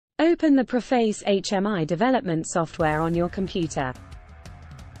Open the Proface HMI development software on your computer.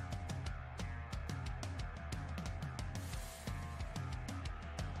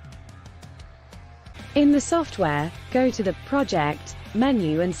 In the software, go to the Project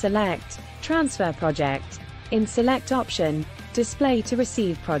menu and select Transfer Project. In Select option, Display to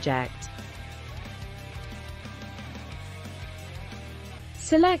Receive Project.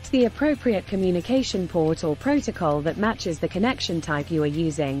 Select the appropriate communication port or protocol that matches the connection type you are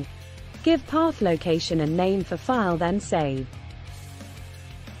using. Give path location and name for file, then save.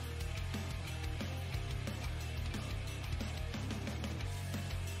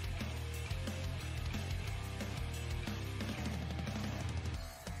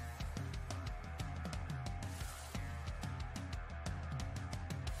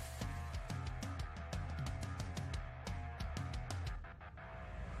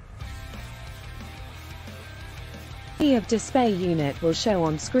 Of display unit will show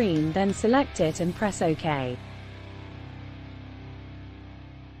on screen, then select it and press OK.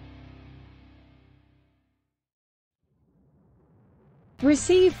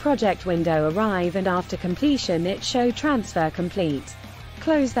 Receive project window arrive, and after completion it show transfer complete.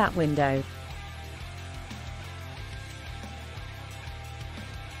 Close that window.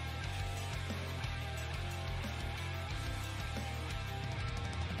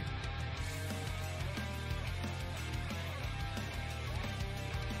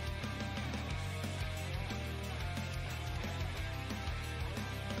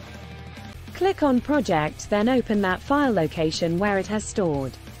 Click on Project, then open that file location where it has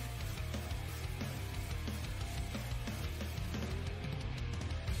stored.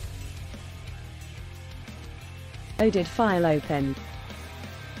 Loaded file open.